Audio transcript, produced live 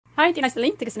ሃይ ጤና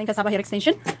ይስጥልኝ ትግስት ከሳባ ሄር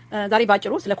ኤክስቴንሽን ዛሬ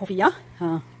ባጭሩ ስለ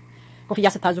ኮፍያ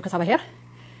ስታዙ ከሳባ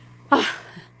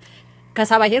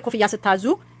ሄር ኮፍያ ስታዙ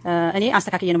እኔ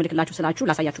አስተካክዬ ነው ምልክላችሁ ስላችሁ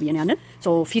ላሳያችሁ ብዬ ነው ያንን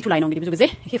ፊቱ ላይ ነው እንግዲህ ብዙ ጊዜ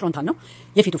ይሄ ፍሮንታል ነው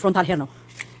የፊቱ ፍሮንታል ሄር ነው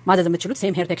ማዘዝ የምትችሉት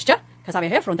ሴም ሄር ቴክስቸር ከሳባ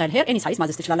ሄር ፍሮንታል ሄር ኤኒ ሳይዝ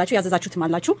ማዘዝ ትችላላችሁ ያዘዛችሁት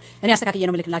ማላችሁ እኔ አስተካክዬ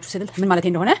ነው ምልክላችሁ ስል ምን ማለት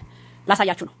እንደሆነ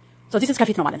ላሳያችሁ ነው ዲስ ኢዝ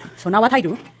ከፊት ነው ማለት ነው ናው ዋት አይ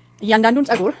ዱ እያንዳንዱን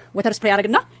ጸጉር ወተር ስፕሬይ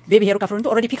አድርግና ቤቢ ሄሩ ከፍሮንቱ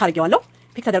ኦልሬዲ ፒክ አድርጌዋለሁ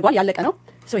ፒክ ተደርጓል ያለቀ ነው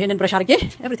ይሄንን ብረሽ አድርጌ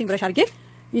ኤቭሪቲንግ ብረሽ አድርጌ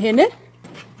ይሄንን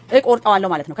እቆርጣዋለሁ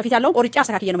ማለት ነው ከፊት ያለውን ቆርጬ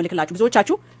አስተካክዬ ነው ምልክላችሁ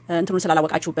ብዙዎቻችሁ እንትኑን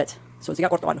ስላላወቃችሁበት እዚህ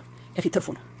ጋር ቆርጣዋለሁ ከፊት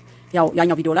ትርፉን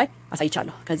ያኛው ቪዲዮ ላይ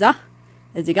አሳይቻለሁ ከዛ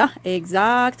እዚህ ጋር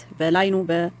ኤግዛክት በላይኑ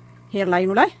በሄር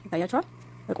ላይኑ ላይ ታያችኋል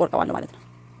እቆርጣዋለሁ ማለት ነው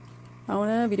አሁን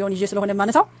ቪዲዮውን ይዤ ስለሆነ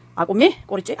ማነሳው አቁሜ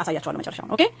ቆርጬ አሳያችኋለሁ መጨረሻው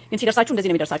ኦኬ ግን ሲደርሳችሁ እንደዚህ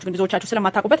ነው የሚደርሳችሁ ግን ብዙዎቻችሁ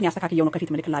ስለማታውቁበት እኔ አስተካክዬው ነው ከፊት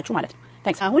ምልክላችሁ ማለት ነው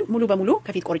ታንክስ አሁን ሙሉ በሙሉ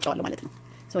ከፊት ቆርጬዋለሁ ማለት ነው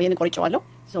ይሄን ቆርጬዋለሁ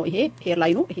ይሄ ሄር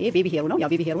ላይኑ ይሄ ቤቢ ሄሩ ነው ያው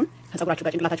ቤቢ ሄሩን ከጸጉራችሁ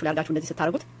ጋር ጭንቅላታችሁ ላይ አድርጋችሁ እንደዚህ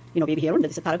ስታረጉት ቤቢ ሄሩን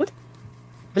እንደዚህ ስታረጉት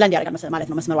ብለንድ ያደርጋል ማለት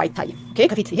ነው መስመሩ አይታይም ኦኬ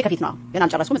ከፊት ይሄ ከፊት ነው ገና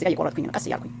አልጨረስኩም እዚህ ጋር እየቆረጥኩኝ ነው ቀስ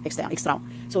እያልኩኝ ኤክስትራ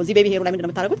እዚህ ቤቢ ሄሩ ላይ ምንድነው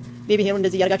የምታረጉት ቤቢ ሄሩን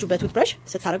እንደዚህ ያደርጋችሁ በቱት ብረሽ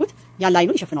ስታረጉት ያን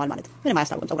ላይኑን ይሸፍነዋል ማለት ነው ምንም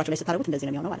አያስታውቅም ጸጉራችሁ ላይ ስታረጉት እንደዚህ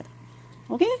ነው የሚሆነው ማለት ነው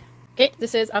ኦኬ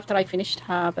this is after I finished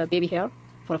have a baby hair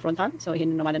for a frontal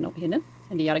ይሄንን ነው ማለት ነው ይሄንን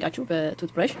እንዲህ ያደርጋችሁ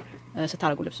በቱት ብረሽ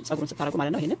ስታረጉ ልብስ ጸጉሩን ስታረጉ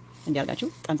ማለት ነው ይሄንን እንዲህ ያደርጋችሁ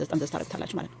ጠምዘዝ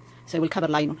ታረጉታላችሁ ማለት ነው will cover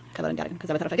ላይኑን cover እንዲያደርግ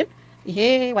ከዛ በተረፈ ግን ይሄ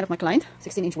one of my client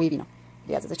 16 inch wavy ነው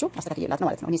ያዘዘችው አስተካክዬላት ነው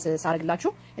ማለት ነው እኔ ሳረግላችሁ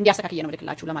እንዲያስተካክዬ ነው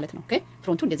ልክላችሁ ለማለት ነው ኦኬ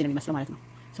ፍሮንቱ እንደዚህ ነው የሚመስለው ማለት ነው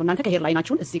እናንተ ከሄር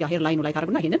ላይናችሁን እዚህ ጋር ሄር ላይኑ ላይ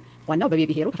ታረጉና ይሄንን ዋናው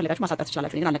በቤቢ ሄሩ ከፈለጋችሁ ማሳጣት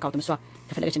ትችላላችሁ እኔ አልነካውትም እሷ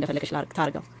ከፈለገች እንደፈለገች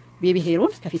ታርገው ቤቢ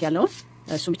ሄሩን ከፊት ያለውን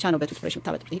እሱን ብቻ ነው በቱት ብረሽ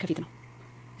የምታበጡት ይሄ ከፊት ነው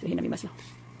ይሄ ነው የሚመስለው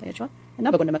ታያችኋል እና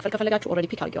በጎን መክፈል ከፈለጋችሁ ኦልሬዲ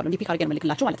ፒክ አድርጌዋለሁ እንዲህ ፒክ አድርጌ ነው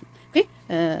ልክላችሁ ማለት ነው ኦኬ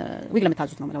ዊግ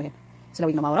ለምታዙት ነው ማለት ነው ስለ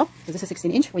ዊግ ነው ማውራው this is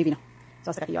 16 inch wavy ነው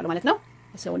አስተካክዬዋለሁ ማለት ነው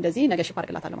እንደዚህ ነገ ሽፕ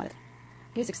አድርግላታለሁ ማለት ነው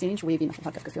ይሄ 16 inch wavy ነው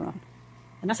ከፍከፍ ነው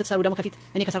እና ስትሰሩ ደግሞ ከፊት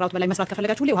እኔ ከሰራሁት በላይ መስራት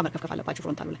ከፈለጋችሁ ሁሌ ውሃ መርከፍ አለባችሁ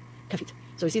ፍሮንታሉ ላይ ከፊት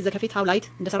እዚህ ከፊት ሃው ላይት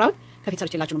እንደሰራሁት ከፊት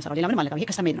ሰርችላችሁ ነው ሰራው ሌላ ምንም ማለት ነው ይሄ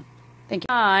ከስተሜድ ነው ቴንክ ዩ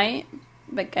አይ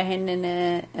በቃ ይሄንን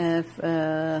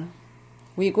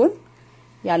ዊጉን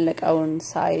ያለቀውን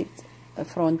ሳይድ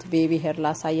ፍሮንት ቤቢ ሄር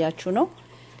ላሳያችሁ ነው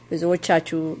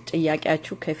ብዙዎቻችሁ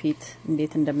ጥያቄያችሁ ከፊት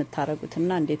እንዴት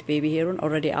እንደምታረጉትና እንዴት ቤቢ ሄሩን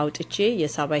ኦሬዲ አውጥቼ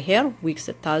የሳባ ሄር ዊግ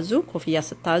ስታዙ ኮፍያ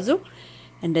ስታዙ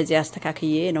እንደዚህ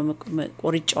አስተካክዬ ነው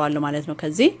ቆርጬዋለሁ ማለት ነው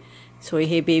ከዚህ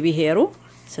ይሄ ቤቢ ሄሩ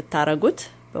ስታረጉት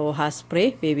በውሃ ስፕሬይ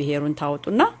ቤቢ ሄሩን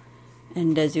ታወጡና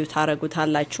እንደዚሁ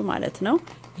ታረጉታላችሁ ማለት ነው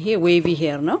ይሄ ዌቪ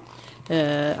ሄር ነው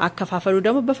አከፋፈሉ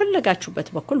ደግሞ በፈለጋችሁበት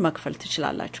በኩል መክፈል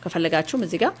ትችላላችሁ ከፈለጋችሁም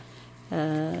እዚህ ጋር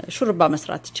ሹርባ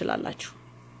መስራት ትችላላችሁ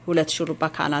ሁለት ሹርባ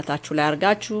ካናታችሁ ላይ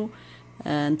አርጋችሁ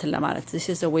እንትን ለማለት this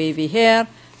is a wavy hair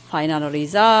final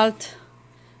result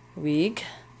wig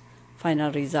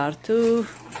final result to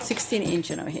 16 inch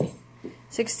ነው ይሄ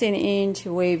 16 inch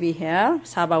wavy hair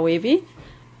Saba wavy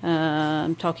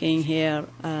I'm talking here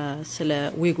ስለ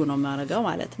ዊጉ ነው ማረጋው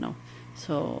ማለት ነው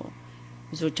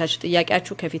ብዙዎቻችሁ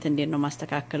ጥያቄያችሁ ከፊት እንዴት ነው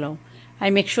ማስተካከለው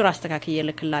I make sure አስተካክዬ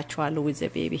ልክላችኋለሁ with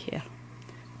the baby hair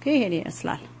okay ይሄኔ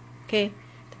እስላል okay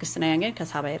ትግስትና ያንገን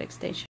ከሳባ ሄር ኤክስቴንሽን